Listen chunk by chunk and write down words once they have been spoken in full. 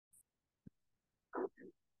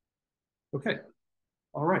Okay.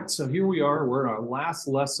 All right. So here we are. We're in our last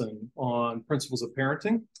lesson on principles of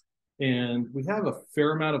parenting. And we have a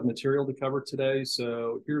fair amount of material to cover today.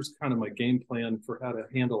 So here's kind of my game plan for how to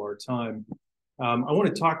handle our time. I want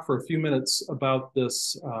to talk for a few minutes about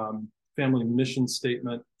this family mission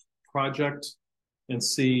statement project and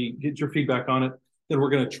get your feedback on it. Then we're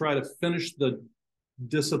going to try to finish the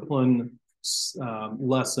discipline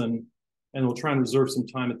lesson, and we'll try and reserve some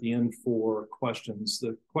time at the end for questions.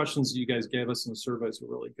 The questions that you guys gave us in the surveys were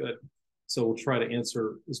really good. So we'll try to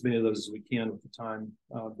answer as many of those as we can with the time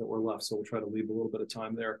that we're left. So we'll try to leave a little bit of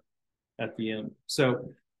time there at the end.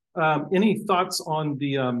 So any thoughts on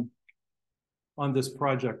this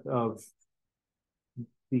project of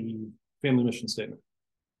the family mission statement?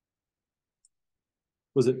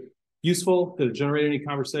 Was it useful? Did it generate any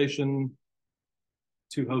conversation?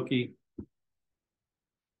 Too hokey?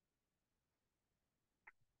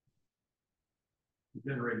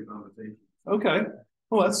 Generated conversation. Okay.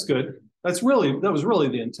 Well, that's good. That was really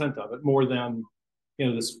the intent of it, more than,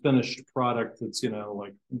 this finished product that's,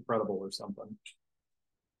 like incredible or something.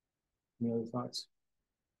 Any other thoughts?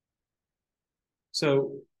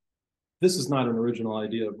 So this is not an original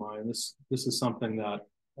idea of mine. This is something that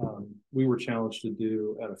we were challenged to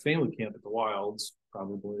do at a family camp at the Wilds,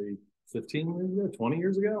 probably 15 years ago, 20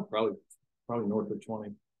 years ago, probably north of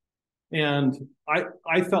 20. And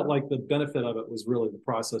I felt like the benefit of it was really the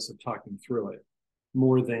process of talking through it,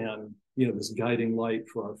 more than this guiding light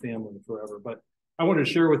for our family forever. But I wanted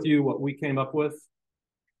to share with you what we came up with.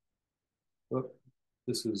 Oh,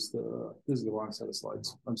 this is the wrong set of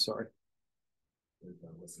slides. I'm sorry.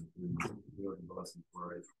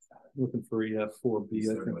 Looking for 4B,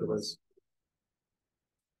 I think it is.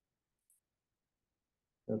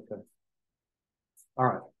 Okay. All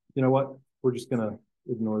right. You know what? We're just gonna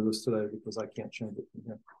ignore this today because I can't change it from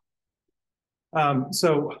here.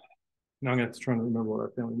 So now I'm gonna have to try to remember what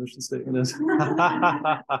our family mission statement is. Can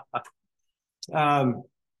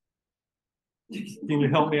you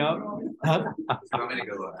help me out? Huh? You want me to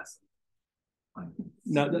go last?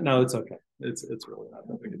 No, it's okay. It's really not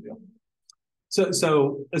that big a deal.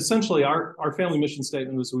 So essentially, our family mission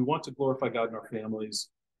statement was we want to glorify God in our families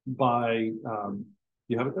by.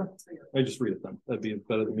 You have it there? I just read it then. That'd be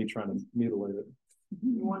better than me trying to mutilate it.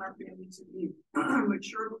 We want our family to be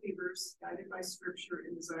mature believers, guided by Scripture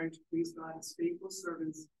and desiring to please God as faithful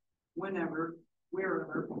servants, whenever,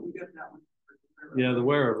 wherever. We got that one. Yeah, the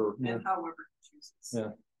wherever. And yeah. however he chooses.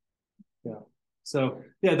 Yeah. So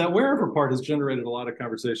that wherever part has generated a lot of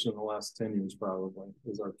conversation in the last 10 years, probably,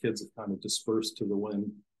 as our kids have kind of dispersed to the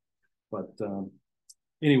wind. But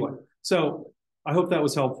anyway, so I hope that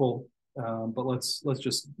was helpful. But let's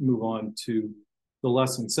just move on to the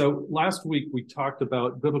lesson. So last week we talked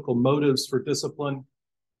about biblical motives for discipline,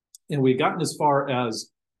 and we'd gotten as far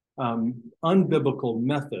as unbiblical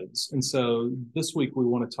methods. And so this week we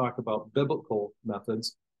want to talk about biblical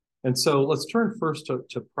methods. And so let's turn first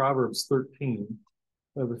to Proverbs 13.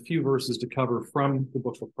 I have a few verses to cover from the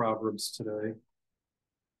book of Proverbs today.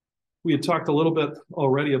 We had talked a little bit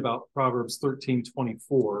already about Proverbs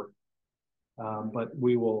 13:24, but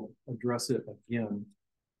we will address it again.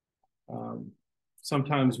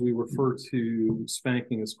 Sometimes we refer to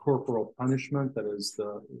spanking as corporal punishment, that is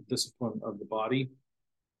the discipline of the body.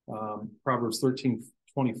 Proverbs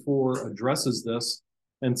 13:24 addresses this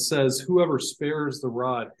and says, "Whoever spares the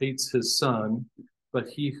rod hates his son, but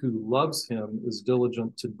he who loves him is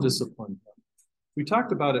diligent to discipline him." We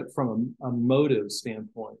talked about it from a motive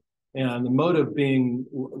standpoint, and the motive being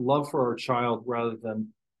love for our child rather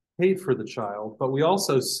than hate for the child. But we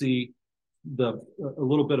also see a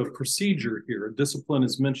little bit of procedure here. Discipline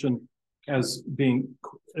is mentioned as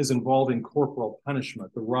involving corporal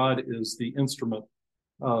punishment. The rod is the instrument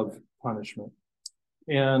of punishment.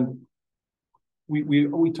 And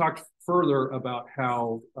we talked further about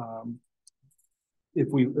how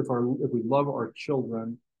if we love our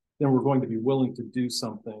children, then we're going to be willing to do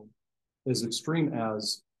something as extreme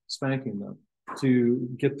as spanking them to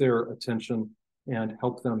get their attention and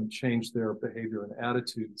help them change their behavior and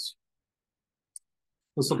attitudes.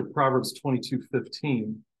 Let's look at Proverbs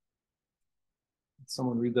 22:15.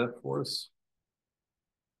 Someone read that for us.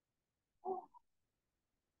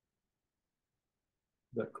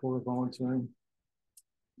 Is that Cora volunteering?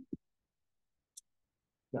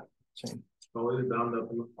 Yeah, Shane. Only bound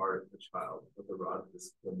up in the heart of the child, but the rod of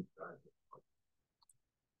discipline guides the heart.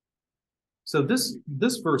 So this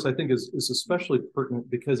verse, I think, is especially pertinent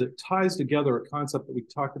because it ties together a concept that we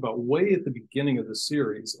talked about way at the beginning of the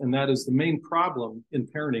series, and that is the main problem in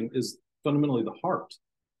parenting is fundamentally the heart.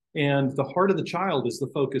 And the heart of the child is the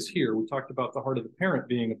focus here. We talked about the heart of the parent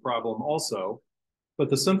being a problem also, but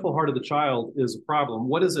the sinful heart of the child is a problem.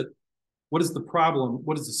 What is it? What is the problem?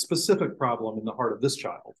 What is the specific problem in the heart of this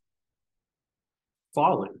child?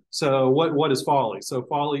 Folly. So what is folly? So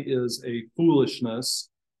folly is a foolishness.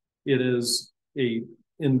 It is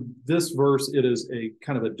in this verse, it is a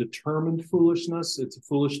kind of a determined foolishness. It's a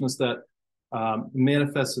foolishness that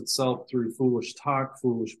manifests itself through foolish talk,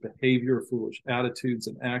 foolish behavior, foolish attitudes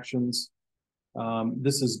and actions.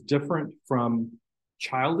 This is different from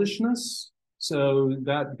childishness. So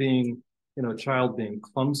that being, a child being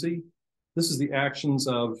clumsy. This is the actions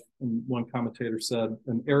of, and one commentator said,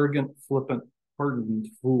 an arrogant, flippant, hardened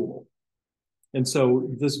fool. And so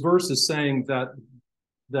this verse is saying that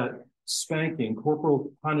spanking,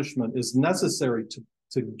 corporal punishment, is necessary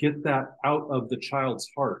to get that out of the child's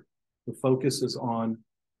heart. The focus is on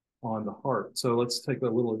the heart. So let's take a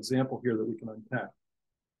little example here that we can unpack.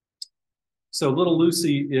 So little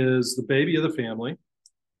Lucy is the baby of the family,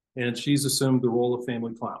 and she's assumed the role of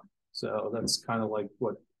family clown. So that's kind of like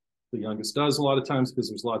what the youngest does a lot of times, because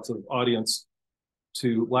there's lots of audience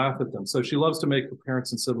to laugh at them. So she loves to make her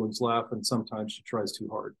parents and siblings laugh, and sometimes she tries too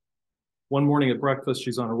hard. One morning at breakfast,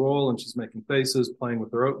 she's on a roll and she's making faces, playing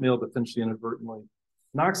with her oatmeal, but then she inadvertently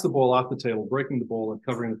knocks the bowl off the table, breaking the bowl and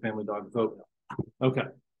covering the family dog with oatmeal. Okay,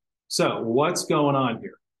 so what's going on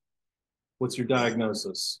here? What's your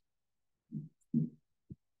diagnosis?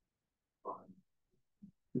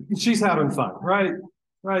 She's having fun, right?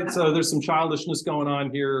 Right, so there's some childishness going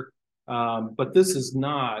on here, but this is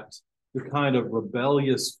not the kind of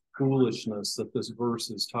rebellious foolishness that this verse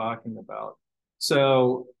is talking about.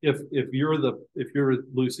 So if you're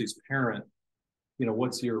Lucy's parent,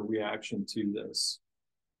 what's your reaction to this?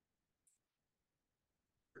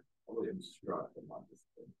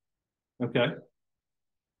 Okay.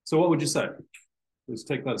 So what would you say? Let's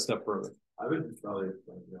take that a step further. I would just probably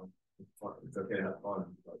explain, it's okay to have fun,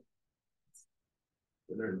 but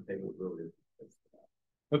they're going to take it really.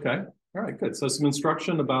 Okay. All right, good. So some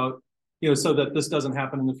instruction about, so that this doesn't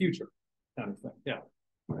happen in the future, kind of thing. Yeah.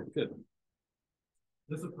 All right, good.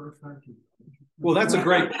 This is the first time. Well, that's a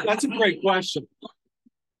great question.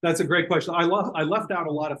 That's a great question. I left out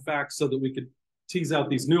a lot of facts so that we could tease out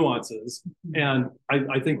these nuances, and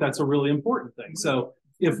I think that's a really important thing. So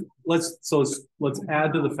let's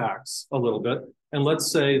add to the facts a little bit, and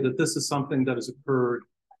let's say that this is something that has occurred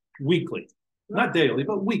weekly, not daily,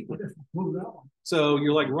 but weekly. So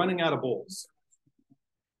you're like running out of bowls.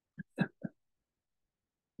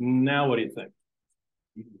 Now, what do you think?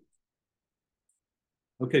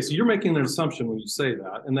 Okay, so you're making an assumption when you say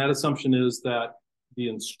that, and that assumption is that the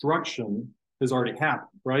instruction has already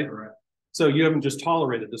happened, right? Correct. So you haven't just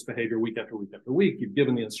tolerated this behavior week after week after week. You've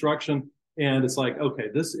given the instruction, and it's like, okay,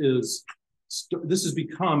 this has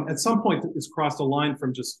become, at some point, it's crossed a line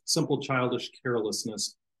from just simple childish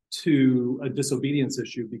carelessness to a disobedience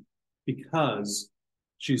issue because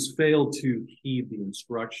she's failed to heed the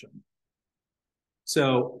instruction.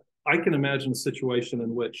 So I can imagine a situation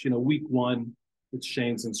in which, week one, it's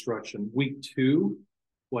Shane's instruction. Week two,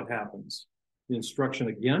 what happens? The instruction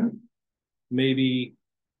again, maybe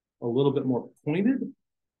a little bit more pointed.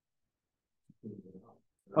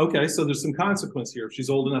 Okay, so there's some consequence here. If she's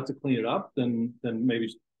old enough to clean it up, then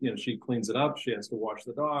maybe she cleans it up. She has to wash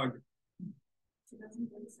the dog. She doesn't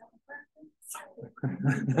do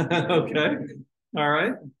self-practice. Okay, all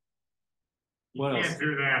right. What else? Can't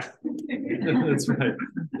do that. That's right.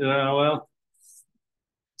 Yeah, well,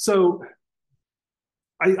 so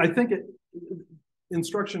I think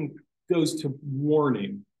instruction goes to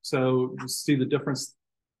warning. So you see the difference.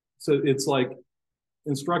 So it's like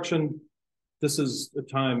instruction, this is a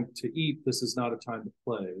time to eat, this is not a time to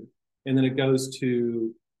play. And then it goes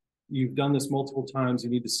to, you've done this multiple times,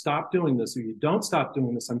 you need to stop doing this. If you don't stop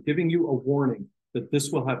doing this, I'm giving you a warning that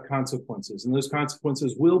this will have consequences. And those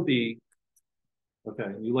consequences will be,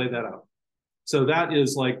 okay, you lay that out. So that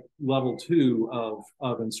is like level 2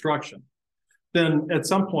 of instruction. Then at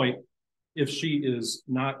some point, if she is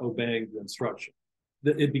not obeying the instruction,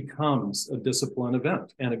 it becomes a discipline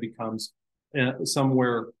event, and it becomes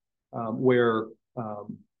somewhere where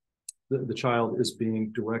the child is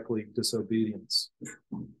being directly disobedient.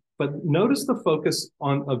 But notice the focus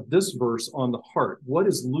of this verse on the heart. What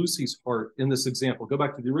is Lucy's heart in this example? Go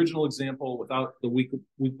back to the original example without the week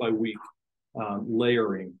by week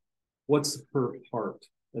layering. What's her heart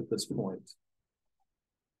at this point?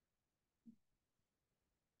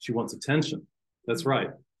 She wants attention. That's right.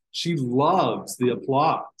 She loves the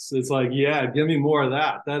applause. It's like, yeah, give me more of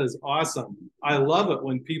that. That is awesome. I love it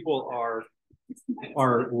when people are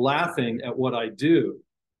laughing at what I do.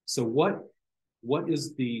 So what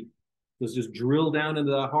is the Let's just drill down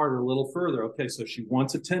into that heart a little further. Okay, so she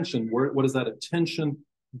wants attention. What is that attention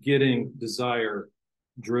getting desire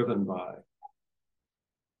driven by?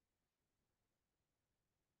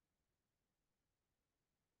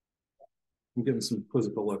 I'm getting some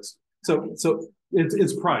quizzical looks. So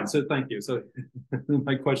it's pride. So thank you. So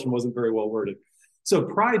my question wasn't very well worded. So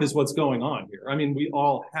pride is what's going on here. I mean, we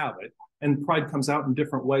all have it, and pride comes out in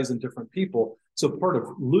different ways in different people. So part of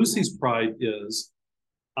Lucy's pride is,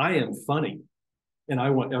 I am funny, and I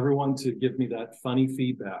want everyone to give me that funny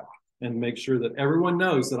feedback and make sure that everyone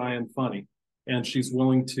knows that I am funny. And she's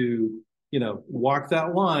willing to, walk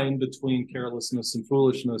that line between carelessness and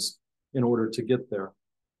foolishness in order to get there.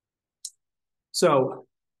 So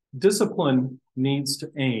discipline needs to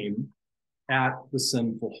aim at the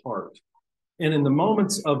sinful heart. And in the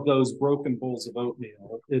moments of those broken bowls of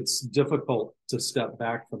oatmeal, it's difficult to step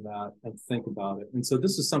back from that and think about it. And so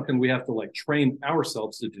this is something we have to train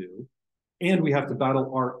ourselves to do. And we have to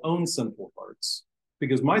battle our own sinful hearts,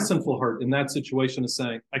 because my sinful heart in that situation is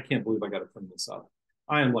saying, I can't believe I got to clean this up.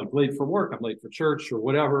 I am late for work. I'm late for church or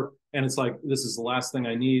whatever. And it's this is the last thing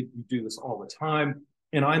I need. You do this all the time.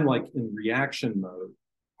 And I'm in reaction mode.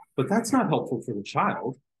 But that's not helpful for the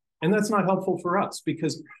child. And that's not helpful for us,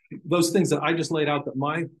 because those things that I just laid out that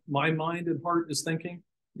my mind and heart is thinking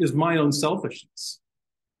is my own selfishness.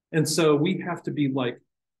 And so we have to be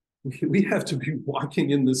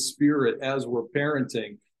walking in the Spirit as we're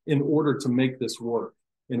parenting in order to make this work,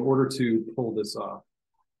 in order to pull this off.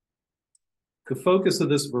 The focus of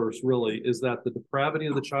this verse really is that the depravity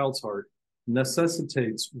of the child's heart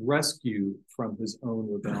necessitates rescue from his own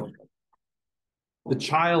rebellion. The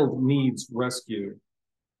child needs rescue.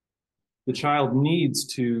 The child needs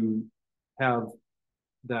to have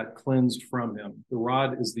that cleansed from him. The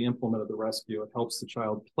rod is the implement of the rescue. It helps the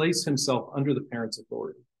child place himself under the parent's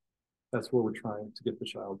authority. That's where we're trying to get the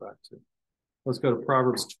child back to. Let's go to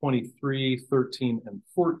Proverbs 23, 13, and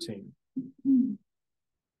 14.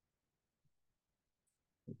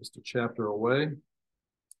 Just a chapter away.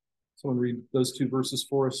 Someone read those two verses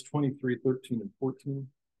for us, 23, 13, and 14.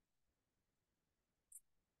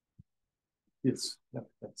 Yes,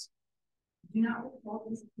 thanks. Do not withhold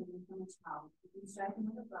discipline from a child. If you strike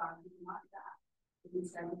him with a rod, he will not die. If you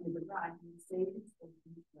strike him with a rod, he will save his life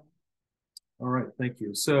from his life. All right, thank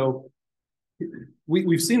you. So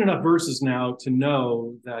we've seen enough verses now to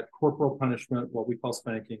know that corporal punishment, what we call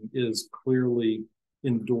spanking, is clearly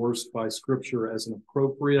endorsed by Scripture as an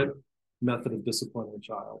appropriate method of disciplining a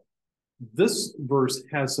child. This verse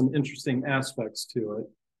has some interesting aspects to it,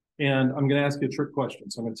 and I'm going to ask you a trick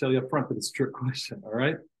question. So I'm going to tell you up front that it's a trick question, all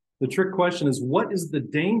right? The trick question is, what is the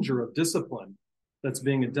danger of discipline that's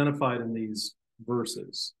being identified in these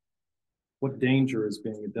verses? What danger is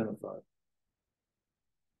being identified?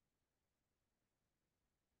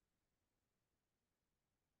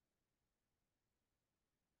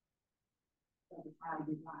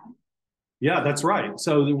 Yeah, that's right.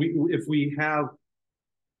 So if we have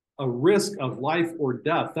a risk of life or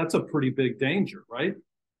death, that's a pretty big danger, right?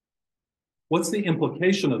 What's the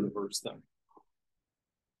implication of the verse then?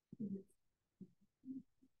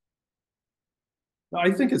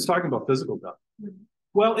 I think it's talking about physical death.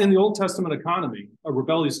 Well, in the Old Testament economy, a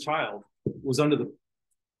rebellious child was under the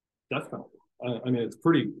death penalty. I mean, it's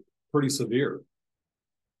pretty severe.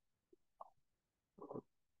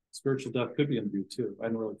 Spiritual death could be in view too. I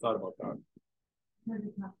hadn't really thought about that.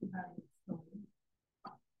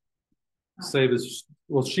 Save is,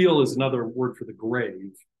 well, Sheol is another word for the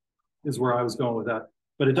grave, is where I was going with that.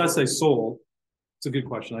 But it does say soul. It's a good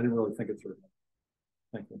question. I didn't really think it through.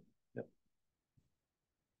 Thank you. Yep.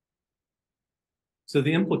 So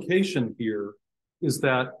the implication here is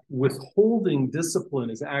that withholding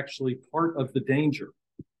discipline is actually part of the danger.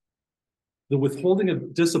 The withholding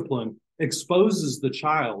of discipline exposes the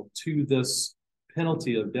child to this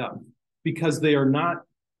penalty of death, because they are not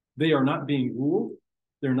being ruled.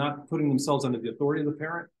 They're not putting themselves under the authority of the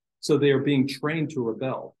parent. So they are being trained to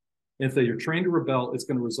rebel. If they are trained to rebel, it's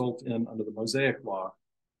going to result in, under the Mosaic law,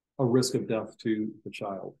 a risk of death to the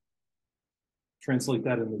child. Translate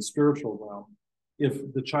that into the spiritual realm.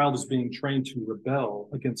 If the child is being trained to rebel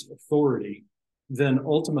against authority, then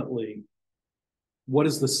ultimately, what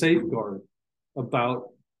is the safeguard about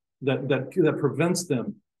that prevents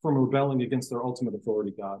them from rebelling against their ultimate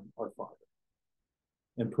authority, God, our Father,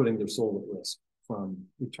 and putting their soul at risk from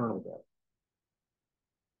eternal death?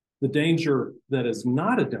 The danger that is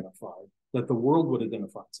not identified, that the world would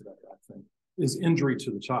identify today, I think, is injury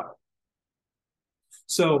to the child.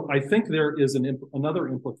 So I think there is another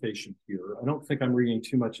implication here. I don't think I'm reading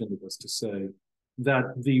too much into this to say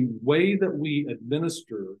that the way that we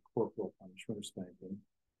administer corporal punishment or spanking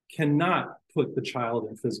cannot put the child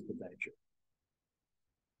in physical danger.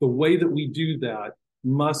 The way that we do that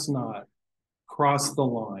must not cross the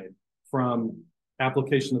line from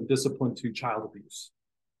application of discipline to child abuse.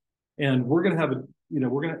 And we're going to have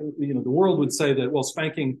the world would say that, well,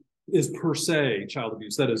 spanking is per se child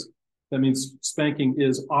abuse. That means spanking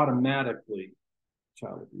is automatically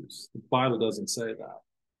child abuse. The Bible doesn't say that.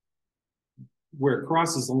 Where it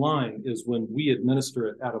crosses the line is when we administer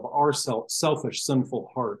it out of our selfish, sinful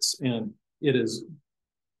hearts, and it is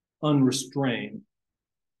unrestrained.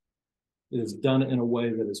 It is done in a way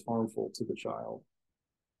that is harmful to the child.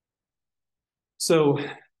 So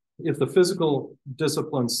if the physical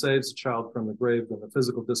discipline saves a child from the grave, then the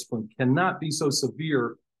physical discipline cannot be so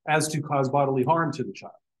severe as to cause bodily harm to the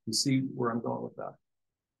child. You see where I'm going with that?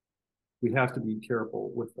 We have to be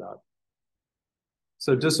careful with that.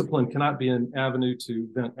 So discipline cannot be an avenue to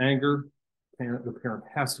vent anger. The parent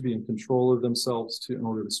has to be in control of themselves in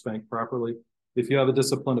order to spank properly. If you have a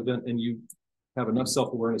discipline event and you have enough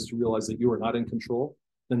self-awareness to realize that you are not in control,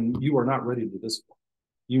 then you are not ready to discipline.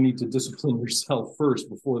 You need to discipline yourself first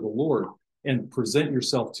before the Lord and present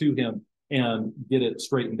yourself to him and get it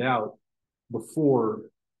straightened out before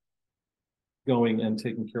going and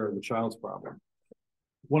taking care of the child's problem.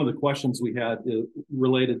 One of the questions we had is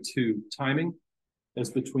related to timing, as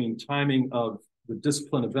between timing of the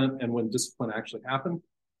discipline event and when discipline actually happened.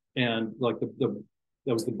 And like that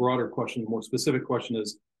was the broader question. The more specific question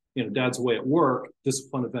is, dad's away at work,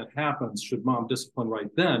 discipline event happens. Should mom discipline right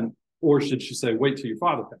then? Or should she say, wait till your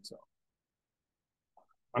father comes out?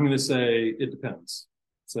 I'm going to say it depends.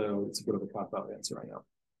 So it's a bit of a cop-out answer, I know.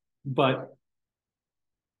 But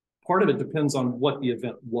part of it depends on what the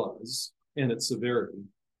event was and its severity.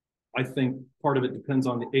 I think part of it depends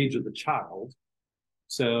on the age of the child.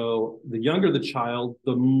 So the younger the child,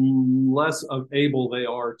 the less able they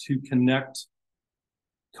are to connect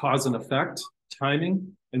cause and effect,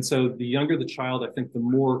 timing. And so the younger the child, I think the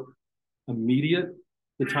more immediate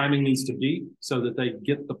the timing needs to be so that they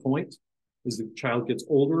get the point. As the child gets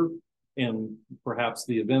older and perhaps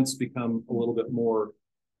the events become a little bit more,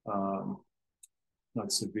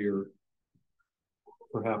 not severe,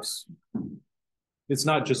 perhaps it's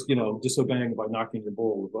not just, disobeying by knocking your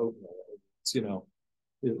bowl of oatmeal.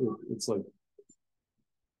 It's, it's like,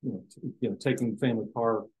 taking the family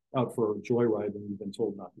car out for a joyride and you've been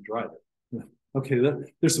told not to drive it. Okay,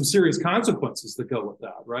 there's some serious consequences that go with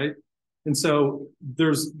that, right? And so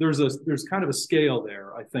there's kind of a scale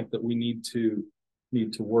there, I think, that we need to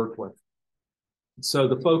work with. So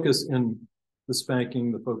the focus in the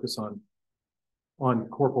spanking, the focus on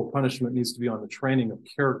corporal punishment needs to be on the training of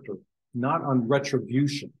character, not on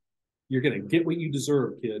retribution. You're going to get what you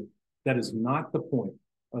deserve, kid. That is not the point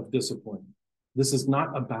of discipline. This is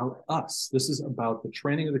not about us. This is about the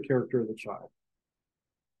training of the character of the child.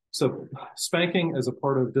 So spanking as a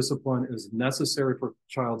part of discipline is necessary for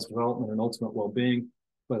child's development and ultimate well-being,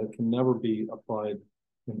 but it can never be applied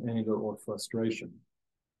in anger or frustration.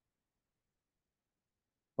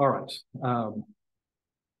 All right.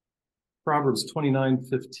 Proverbs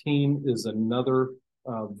 29:15 is another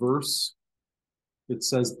verse. It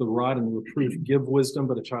says, the rod and the reproof give wisdom,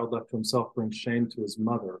 but a child left to himself brings shame to his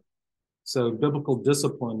mother. So biblical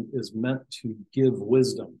discipline is meant to give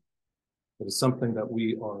wisdom. It is something that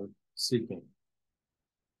we are seeking.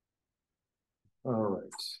 All right.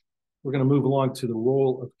 We're going to move along to the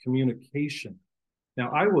role of communication.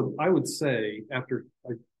 Now, I would say, after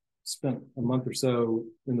I spent a month or so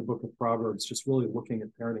in the book of Proverbs, just really looking at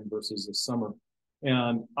parenting verses this summer,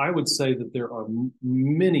 and I would say that there are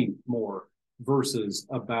many more verses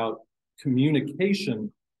about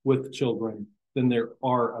communication with children than there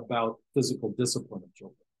are about physical discipline of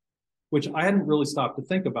children, which I hadn't really stopped to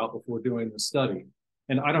think about before doing the study.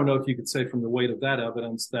 And I don't know if you could say from the weight of that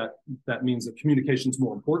evidence that means that communication is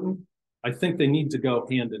more important. I think they need to go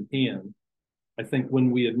hand in hand. I think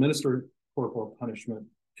when we administer corporal punishment,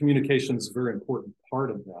 communication is a very important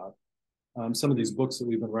part of that. Some of these books that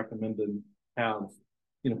we've been recommended have,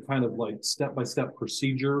 kind of like step-by-step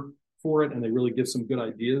procedure for it, and they really give some good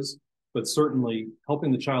ideas, but certainly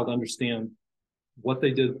helping the child understand what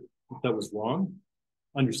they did that was wrong,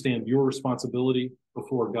 understand your responsibility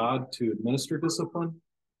before God to administer discipline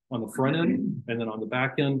on the front end, and then on the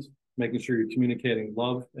back end, making sure you're communicating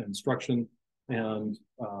love and instruction and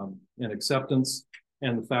acceptance,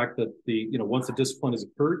 and the fact that once the discipline has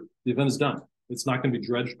occurred, the event is done. It's not going to be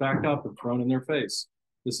dredged back up and thrown in their face.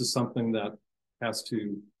 This is something that has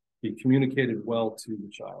to be communicated well to the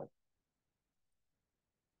child.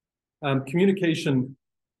 Communication,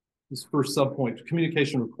 this first subpoint,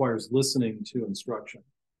 communication requires listening to instruction.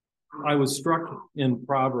 I was struck in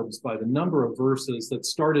Proverbs by the number of verses that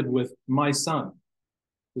started with "my son."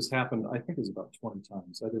 This happened, I think it was about 20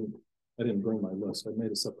 times. I didn't bring my list. I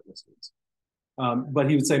made a separate list of this. But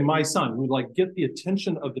he would say, "my son." We'd like get the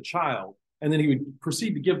attention of the child, and then he would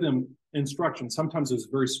proceed to give them instruction. Sometimes it was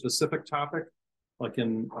a very specific topic, like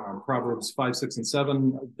in Proverbs 5, 6, and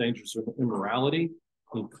 7, dangers of immorality.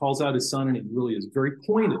 He calls out his son, and he really is very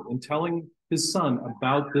pointed in telling his son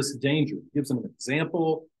about this danger. He gives him an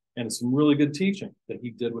example and some really good teaching that he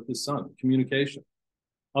did with his son, communication.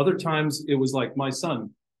 Other times it was like, "my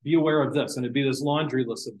son, be aware of this," and it'd be this laundry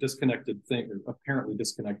list of disconnected things, or apparently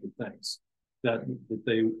disconnected things that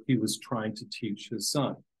he was trying to teach his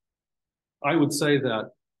son. I would say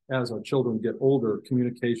that as our children get older,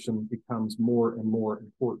 communication becomes more and more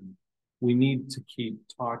important. We need to keep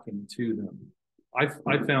talking to them. I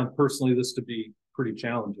found personally this to be pretty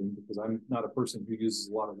challenging because I'm not a person who uses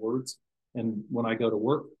a lot of words. And when I go to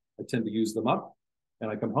work, I tend to use them up.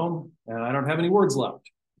 And I come home and I don't have any words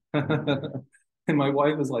left. And my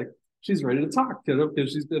wife is like, she's ready to talk,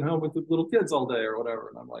 because she's been home with the little kids all day or whatever.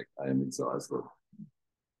 And I'm like, I am exhausted.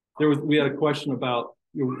 We had a question about,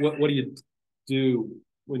 what do you do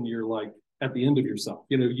when you're like at the end of yourself?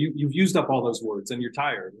 You've used up all those words and you're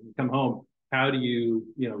tired and you come home. How do you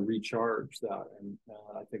recharge that? And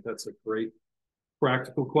I think that's a great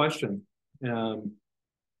practical question.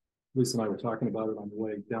 Lisa and I were talking about it on the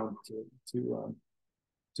way down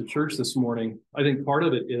to church this morning. I think part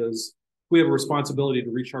of it is we have a responsibility to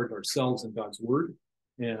recharge ourselves in God's word,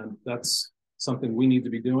 and that's something we need to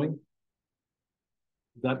be doing.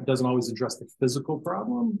 That doesn't always address the physical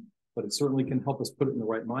problem, but it certainly can help us put it in the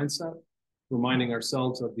right mindset, reminding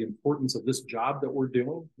ourselves of the importance of this job that we're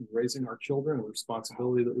doing, raising our children, the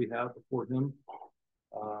responsibility that we have before Him.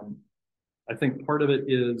 I think part of it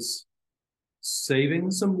is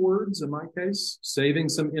saving some words, in my case, saving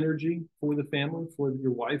some energy for the family, for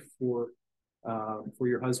your wife, for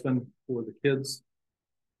your husband, for the kids.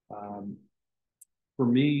 For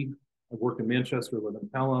me, I work in Manchester, live in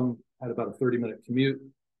Pelham, had about a 30-minute commute.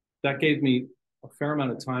 That gave me a fair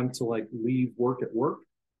amount of time to leave work at work.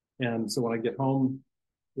 And so when I get home,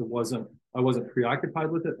 I wasn't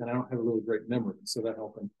preoccupied with it, and I don't have a really great memory. So that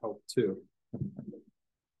helped too.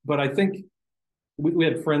 But I think we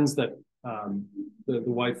had friends that the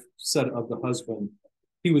wife said of the husband,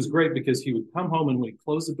 he was great because he would come home, and when he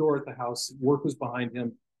closed the door at the house, work was behind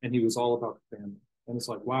him, and he was all about the family. And it's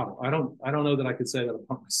like, wow, I don't know that I could say that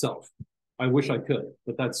about myself. I wish I could,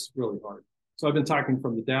 but that's really hard. So I've been talking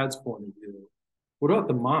from the dad's point of view. What about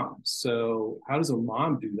the moms? So how does a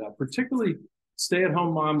mom do that? Particularly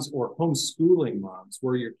stay-at-home moms or homeschooling moms,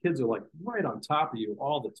 where your kids are right on top of you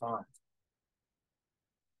all the time.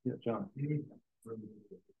 Yeah, John.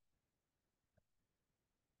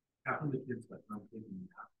 Half of the kids that I'm thinking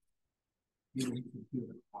about, you can feel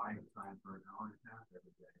the quiet time for an hour and a half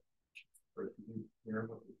every day. But if you didn't care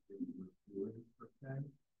what the kids were doing per se,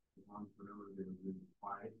 as long as whatever they were doing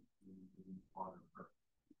quiet, you didn't bother her.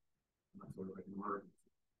 And that's sort of like an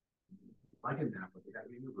emergency. If I didn't have, but they got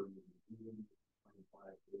me in the room, even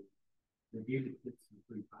quiet, they gave the kids some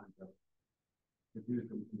free time to do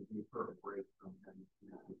something to be a perfect break from having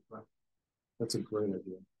to question. That's a great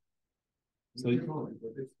idea. So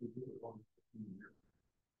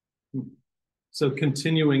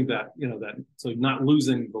continuing that, so not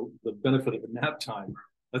losing the benefit of the nap time.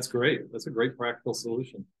 That's great. That's a great practical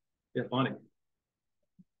solution. Yeah, Bonnie.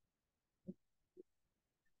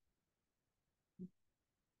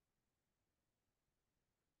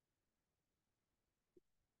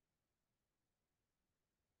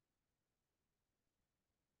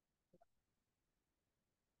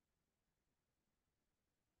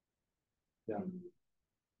 Yeah.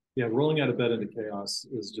 Yeah, rolling out of bed into chaos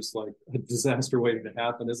is just like a disaster waiting to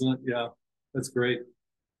happen, isn't it? Yeah, that's great.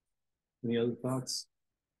 Any other thoughts?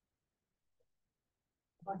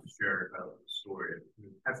 I'd like to share a story.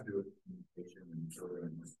 It has to do with communication and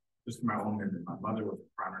children. Just my own memory. My mother was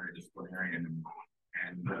a primary disciplinarian,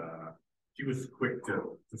 and she was quick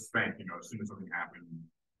to spank, as soon as something happened.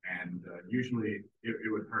 And usually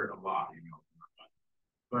it would hurt a lot,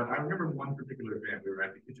 But I remember one particular event. We were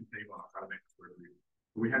at the kitchen table, and I was trying to make this surgery.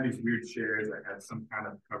 We had these weird chairs that had some kind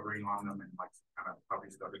of covering on them and some kind of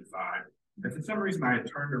puffy stuff inside. And for some reason, I had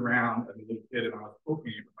turned around as a little kid and I was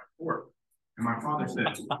poking it with my fork. And my father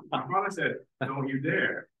said, "Don't you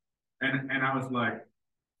dare!" And I was like,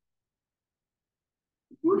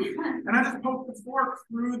 and I just poked the fork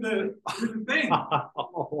through the thing.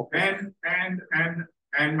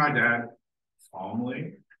 And my dad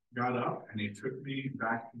calmly got up and he took me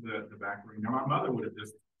back to the back room. Now my mother would have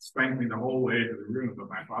just spanked me the whole way to the room, but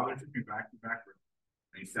my father took me back to the back room.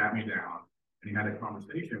 and he sat me down and he had a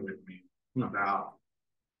conversation with me about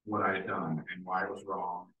what I had done and why it was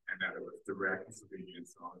wrong and that it was direct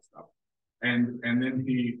disobedience and all this stuff. And then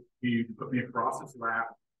he put me across his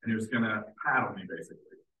lap and he was gonna paddle me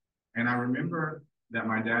basically. And I remember that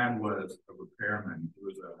my dad was a repairman. He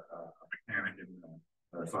was a mechanic in an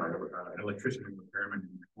electrician and repairman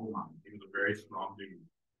in the coal mine. He was a very strong dude.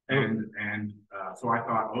 And so I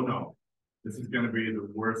thought, oh no, this is going to be the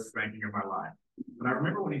worst spanking of my life. But I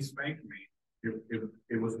remember when he spanked me,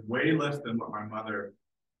 it was way less than what my mother,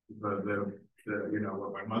 what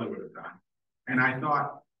my mother would have done. And I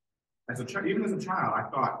thought, even as a child, I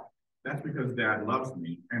thought that's because Dad loves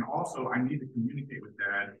me, and also I need to communicate with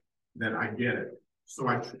Dad that I get it. So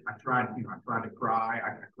I tried to cry.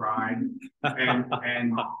 I cried, and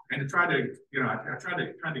to try to, I tried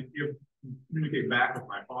to communicate back with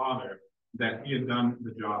my father that he had done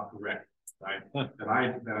the job correctly, right?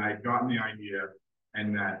 that I had gotten the idea,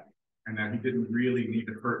 and that he didn't really need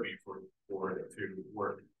to hurt me for it to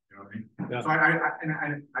work. You know what I mean? Yeah. So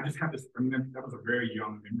I just have this. I mean, that was a very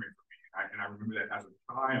young memory for me, and I remember that as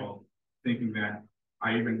a child thinking that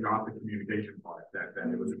I even got the communication part, that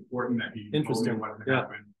it was important that he told me what had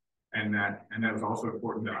happened, and that was also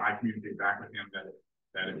important that I communicate back with him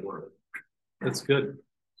that it worked. That's good.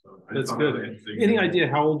 So that's good. Any idea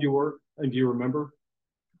how old you were? And do you remember?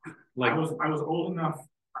 Like I was old enough.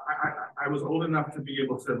 I was old enough to be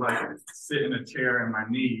able to like sit in a chair on my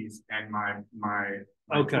knees and my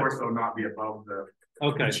torso not be above the.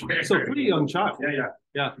 Okay, so pretty young child.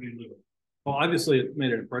 Yeah. Well, obviously, it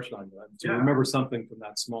made an impression on you. To remember something from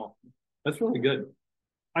that small. That's really good.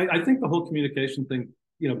 I think the whole communication thing,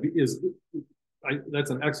 that's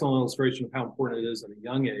an excellent illustration of how important it is at a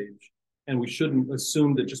young age. And we shouldn't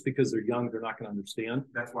assume that just because they're young, they're not going to understand.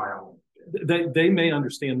 That's why they may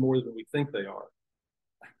understand more than we think they are.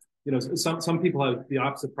 Some people have the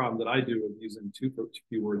opposite problem that I do of using too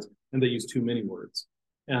few words, and they use too many words.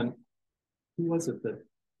 And who was it that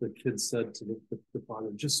the kid said to the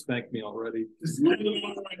father, "Just spank me already"?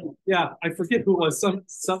 Yeah, I forget who it was. Some.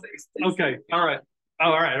 Okay, all right.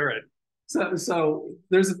 So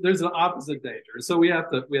there's an opposite danger. So we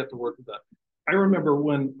have to work with that. I remember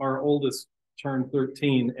when our oldest turned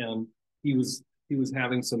 13, and he was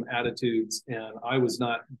having some attitudes, and I was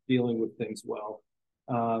not dealing with things well,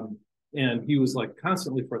 and he was like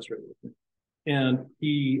constantly frustrated with me, and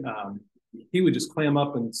he would just clam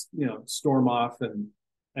up and storm off, and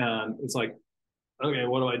it's like, okay,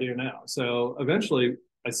 what do I do now? So eventually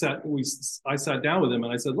I sat down with him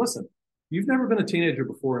and I said, listen, you've never been a teenager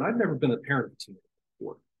before, and I've never been a parent of a teenager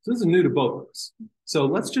before. So this is new to both of us. So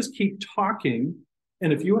let's just keep talking.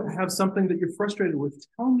 And if you have something that you're frustrated with,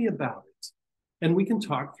 tell me about it, and we can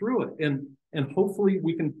talk through it. And hopefully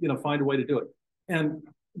we can find a way to do it. And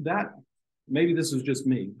that, maybe this is just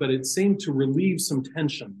me, but it seemed to relieve some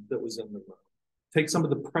tension that was in the room, take some of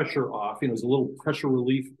the pressure off. It was a little pressure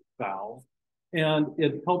relief valve, and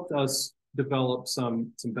it helped us develop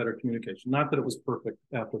some better communication. Not that it was perfect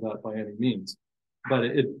after that by any means, but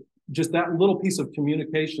it just that little piece of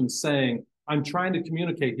communication saying, I'm trying to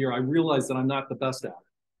communicate here. I realize that I'm not the best at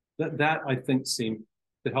it. That I think seemed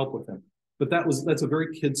to help with him. But that's a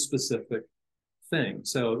very kid-specific thing.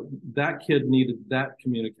 So that kid needed that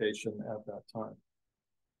communication at that time.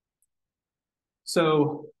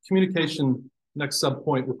 So communication, next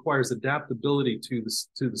subpoint, requires adaptability to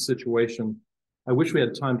the situation. I wish we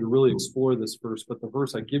had time to really explore this verse, but the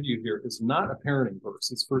verse I give you here is not a parenting verse.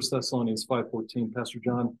 It's 1 Thessalonians 5:14. Pastor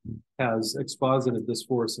John has exposited this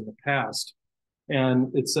for us in the past.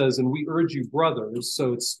 And it says, and we urge you, brothers,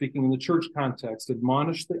 so it's speaking in the church context,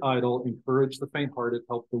 admonish the idle, encourage the faint-hearted,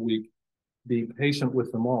 help the weak, be patient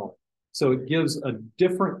with them all. So it gives a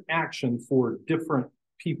different action for different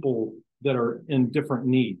people that are in different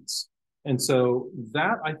needs. And so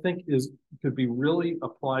that, I think, could be really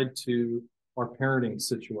applied to our parenting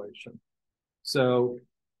situation. So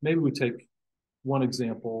maybe we take one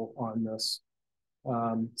example on this.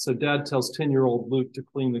 So dad tells 10-year-old Luke to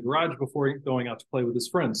clean the garage before going out to play with his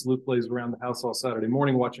friends. Luke plays around the house all Saturday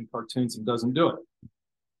morning watching cartoons and doesn't do it.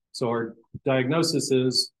 So our diagnosis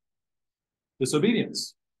is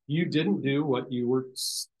disobedience. You didn't do what you were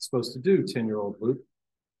supposed to do, 10-year-old Luke.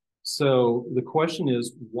 So the question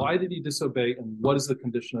is, why did he disobey, and what is the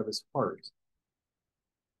condition of his heart?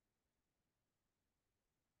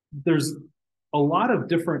 There's a lot of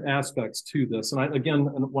different aspects to this. And again,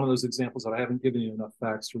 one of those examples that I haven't given you enough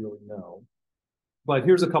facts to really know. But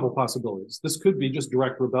here's a couple possibilities. This could be just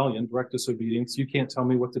direct rebellion, direct disobedience. You can't tell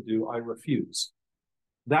me what to do. I refuse.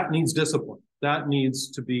 That needs discipline. That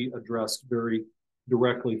needs to be addressed very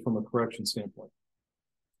directly from a correction standpoint.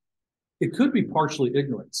 It could be partially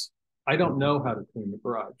ignorance. I don't know how to clean the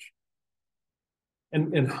garage.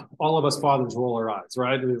 And all of us fathers roll our eyes,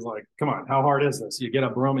 right? It's like, come on, how hard is this? You get a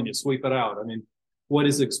broom and you sweep it out. I mean, what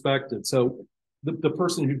is expected? So the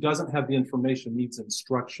person who doesn't have the information needs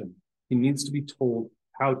instruction. He needs to be told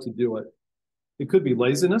how to do it. It could be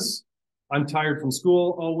laziness. I'm tired from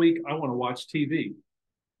school all week. I want to watch TV.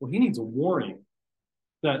 Well, he needs a warning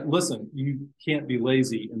that, listen, you can't be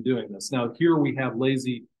lazy in doing this. Now, here we have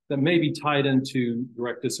lazy that may be tied into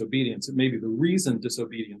direct disobedience. It may be the reason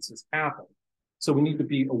disobedience has happened. So we need to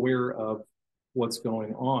be aware of what's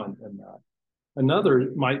going on in that.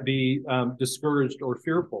 Another might be discouraged or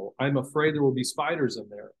fearful. I'm afraid there will be spiders in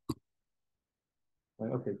there.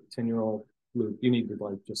 Like, okay, 10-year-old Luke, you need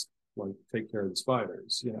to just take care of the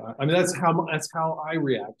spiders. I mean, that's how I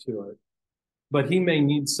react to it. But he may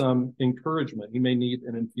need some encouragement. He may need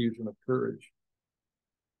an infusion of courage.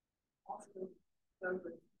 Also, those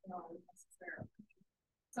with no necessarily.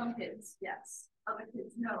 Some kids, yes. Other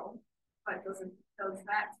kids, no. But those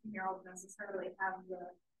that 10-year-olds necessarily have the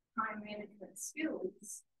time management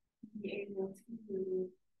skills to be able to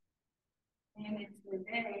manage their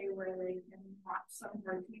day where they can watch some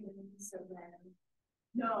cartoons and then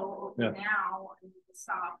now I need to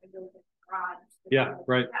stop and go to the garage. Yeah,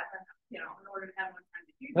 right. In order to have enough time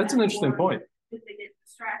to do That's an interesting point. If they get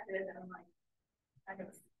distracted and kind of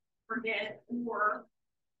forget or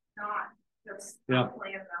not just play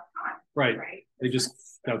enough time. Right. They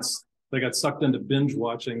just got sucked into binge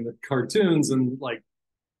watching the cartoons and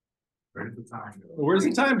where did the time go? Where's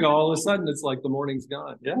the time go? All of a sudden it's like the morning's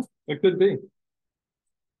gone. Yeah, it could be.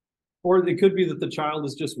 Or it could be that the child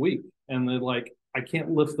is just weak and they're like, I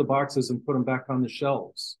can't lift the boxes and put them back on the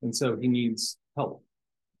shelves. And so he needs help.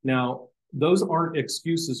 Now, those aren't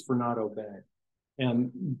excuses for not obeying.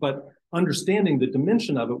 But understanding the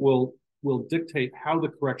dimension of it will dictate how the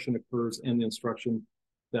correction occurs and the instruction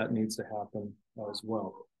that needs to happen as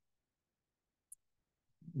well.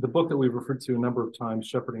 The book that we've referred to a number of times,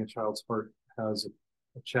 Shepherding a Child's Heart, has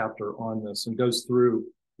a chapter on this and goes through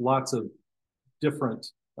lots of different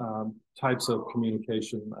types of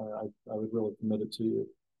communication. I would really commit it to you.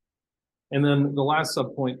 And then the last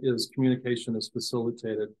subpoint is communication is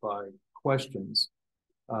facilitated by questions.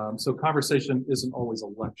 So conversation isn't always a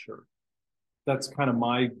lecture. That's kind of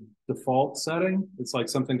my default setting. It's like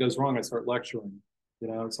something goes wrong, I start lecturing.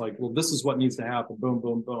 It's like, well, this is what needs to happen. Boom,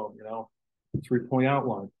 boom, boom. 3-point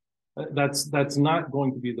outline. That's not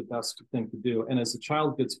going to be the best thing to do. And as the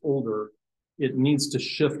child gets older, it needs to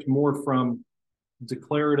shift more from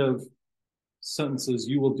declarative sentences,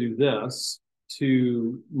 you will do this,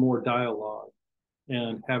 to more dialogue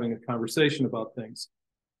and having a conversation about things.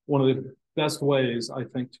 One of the best ways, I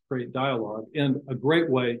think, to create dialogue, and a great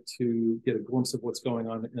way to get a glimpse of what's going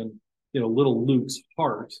on in little Luke's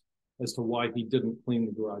heart as to why he didn't clean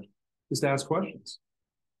the garage, is to ask questions.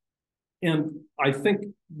 And I think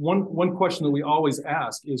one question that we always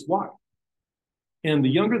ask is why? And the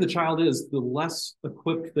younger the child is, the less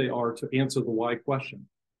equipped they are to answer the why question.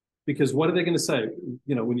 Because what are they going to say?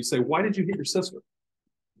 When you say, why did you hit your sister?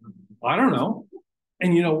 I don't know.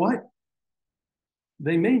 And you know what?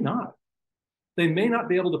 They may not. They may not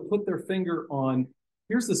be able to put their finger on,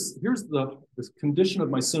 here's this condition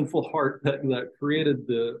of my sinful heart that created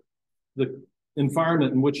the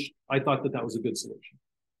environment in which I thought that was a good solution.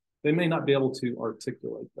 They may not be able to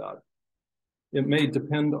articulate that. It may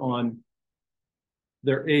depend on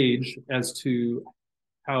their age as to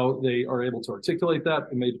how they are able to articulate that.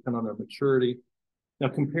 It may depend on their maturity. Now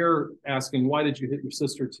compare asking, why did you hit your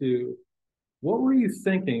sister, to what were you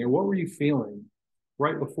thinking or what were you feeling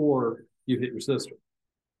right before you hit your sister?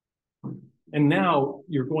 And now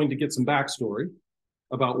you're going to get some backstory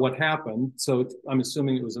about what happened. So I'm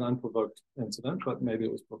assuming it was an unprovoked incident, but maybe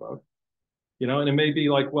it was provoked. And it may be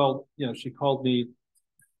like, well, she called me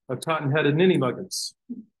a cotton-headed ninny-muggins.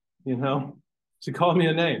 She called me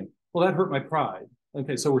a name. Well, that hurt my pride.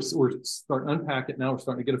 Okay, so we're starting to unpack it now. We're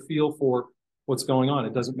starting to get a feel for what's going on.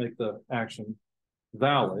 It doesn't make the action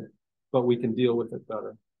valid, but we can deal with it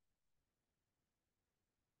better.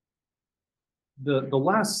 The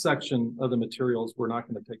last section of the materials we're not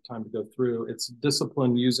going to take time to go through. It's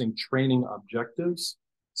discipline using training objectives.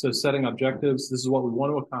 So setting objectives, this is what we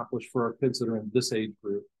want to accomplish for our kids that are in this age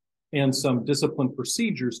group, and some discipline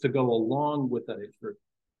procedures to go along with that age group.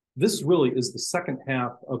 This really is the second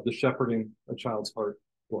half of the Shepherding a Child's Heart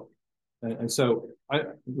book. And so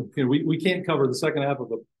we can't cover the second half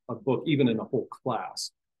of a book even in a whole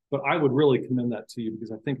class, but I would really commend that to you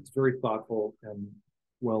because I think it's very thoughtful and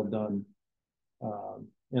well done.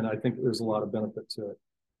 And I think there's a lot of benefit to it.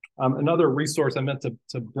 Another resource, I meant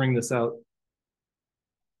to bring this out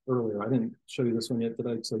earlier. I didn't show you this one yet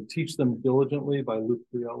today. So Teach Them Diligently by Luke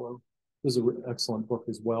Riello. This is an excellent book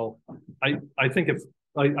as well. I think if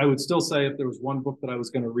I would still say if there was one book that I was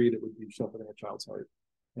going to read, it would be Shepherding a Child's Heart.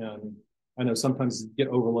 And I know sometimes you get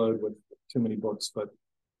overloaded with too many books, but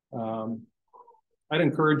I'd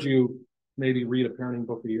encourage you maybe read a parenting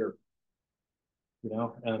book a year,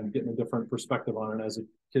 and getting a different perspective on it as the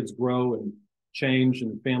kids grow and change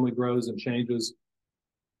and family grows and changes.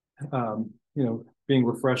 Being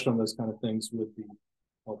refreshed on those kind of things would be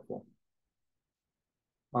helpful.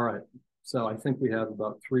 All right. So I think we have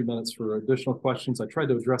about 3 minutes for additional questions. I tried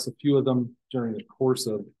to address a few of them during the course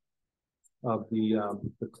of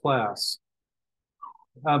the class,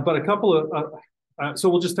 but a couple of so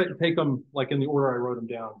we'll just take them like in the order I wrote them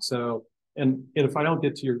down. So, and if I don't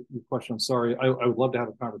get to your question, I'm sorry. I would love to have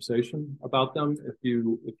a conversation about them if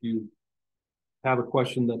you have a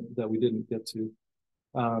question that we didn't get to.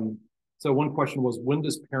 So one question was, when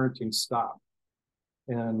does parenting stop?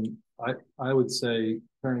 And I would say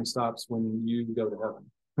parenting stops when you go to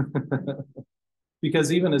heaven.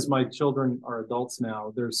 Because even as my children are adults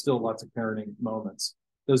now, there's still lots of parenting moments.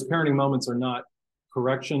 Those parenting moments are not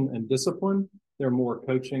correction and discipline. They're more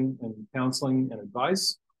coaching and counseling and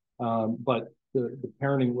advice. But the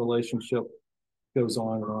parenting relationship goes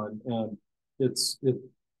on and on. And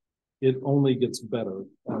it only gets better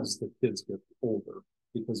as the kids get older,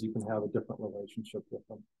 because you can have a different relationship with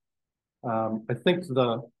them. I think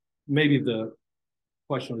maybe the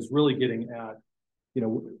question was really getting at,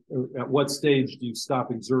 at what stage do you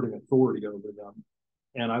stop exerting authority over them?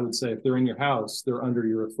 And I would say if they're in your house, they're under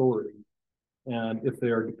your authority. And if they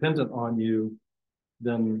are dependent on you,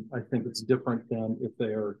 then I think it's different than if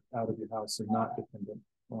they are out of your house and not dependent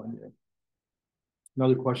on you.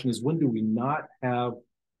 Another question is, when do we not have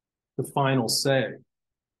the final say?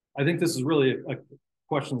 I think this is really a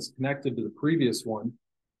question that's connected to the previous one,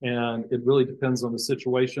 and it really depends on the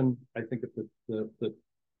situation. I think if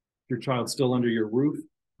your child's still under your roof,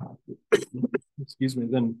 excuse me,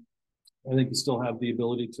 then I think you still have the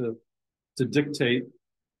ability to dictate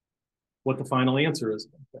what the final answer is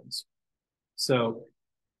on things. So,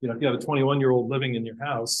 if you have a 21-year-old living in your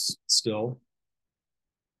house still,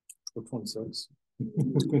 or 26,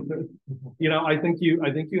 I think you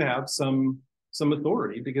have some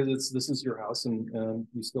authority, because this is your house, and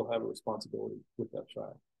you still have a responsibility with that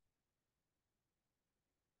child.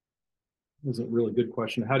 This is a really good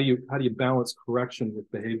question. How do you balance correction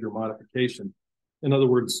with behavior modification? In other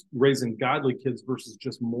words, raising godly kids versus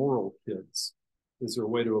just moral kids. Is there a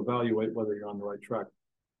way to evaluate whether you're on the right track?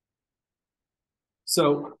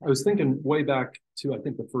 So I was thinking way back to, I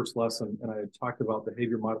think, the first lesson, and I had talked about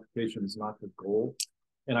behavior modification is not the goal.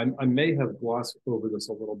 And I may have glossed over this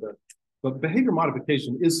a little bit, but behavior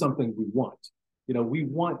modification is something we want. We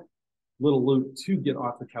want little Luke to get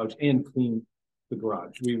off the couch and clean the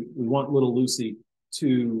garage. We want little Lucy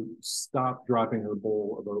to stop dropping her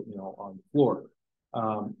bowl of oatmeal on the floor.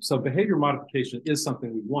 So behavior modification is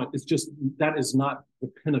something we want. It's just that is not the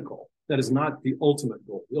pinnacle. That is not the ultimate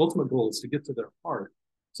goal. The ultimate goal is to get to their heart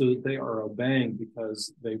so that they are obeying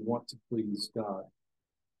because they want to please God.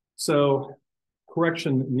 So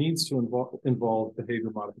correction needs to involve behavior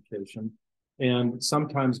modification. And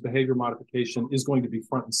sometimes behavior modification is going to be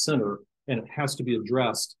front and center, and it has to be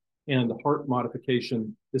addressed. And the heart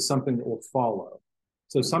modification is something that will follow.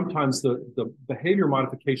 So sometimes the behavior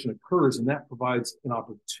modification occurs, and that provides an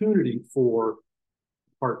opportunity for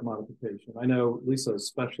heart modification. I know Lisa,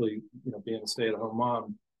 especially, being a stay-at-home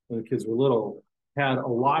mom when the kids were little, had a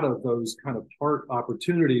lot of those kind of heart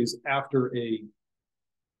opportunities after a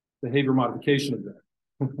behavior modification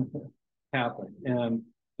event happened. And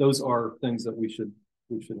those are things that we should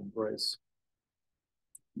embrace.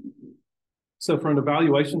 So from an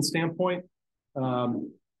evaluation standpoint,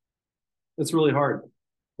 it's really hard.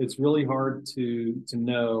 It's really hard to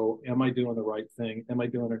know, am I doing the right thing? Am I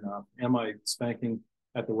doing enough? Am I spanking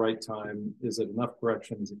at the right time? Is it enough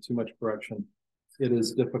correction? Is it too much correction? It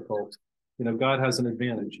is difficult. God has an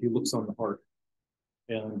advantage. He looks on the heart,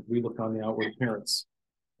 and we look on the outward appearance.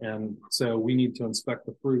 And so we need to inspect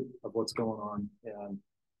the fruit of what's going on. And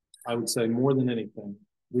I would say more than anything,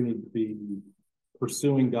 we need to be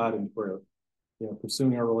pursuing God in prayer,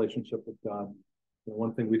 pursuing our relationship with God.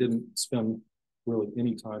 One thing we didn't spend really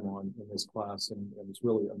any time on in this class, and it's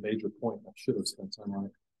really a major point, I should have spent time on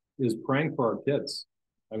it, is praying for our kids.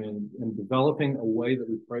 And developing a way that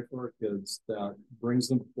we pray for our kids that brings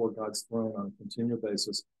them before God's throne on a continual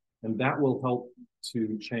basis. And that will help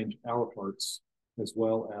to change our hearts as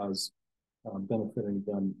well as benefiting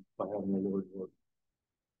them by having the Lord work.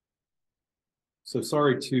 So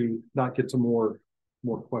sorry to not get to more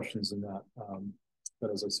questions than that.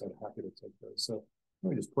 but as I said, happy to take those. So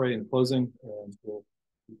let me just pray in closing, and we'll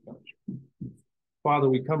finish. Father,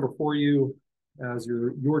 we come before you as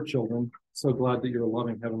your children. So glad that you're a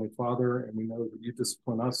loving Heavenly Father, and we know that you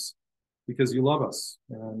discipline us because you love us,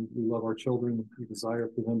 and we love our children. We desire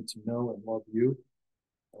for them to know and love you.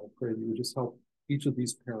 I pray that you would just help each of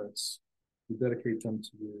these parents to dedicate them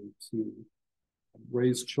to you, to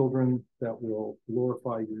raise children that will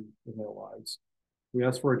glorify you in their lives. We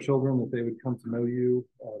ask for our children that they would come to know you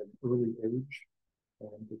at an early age,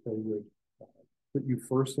 and that they would put you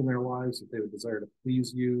first in their lives, that they would desire to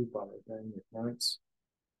please you by obeying their parents.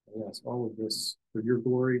 We ask all of this for your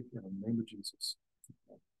glory in the name of Jesus.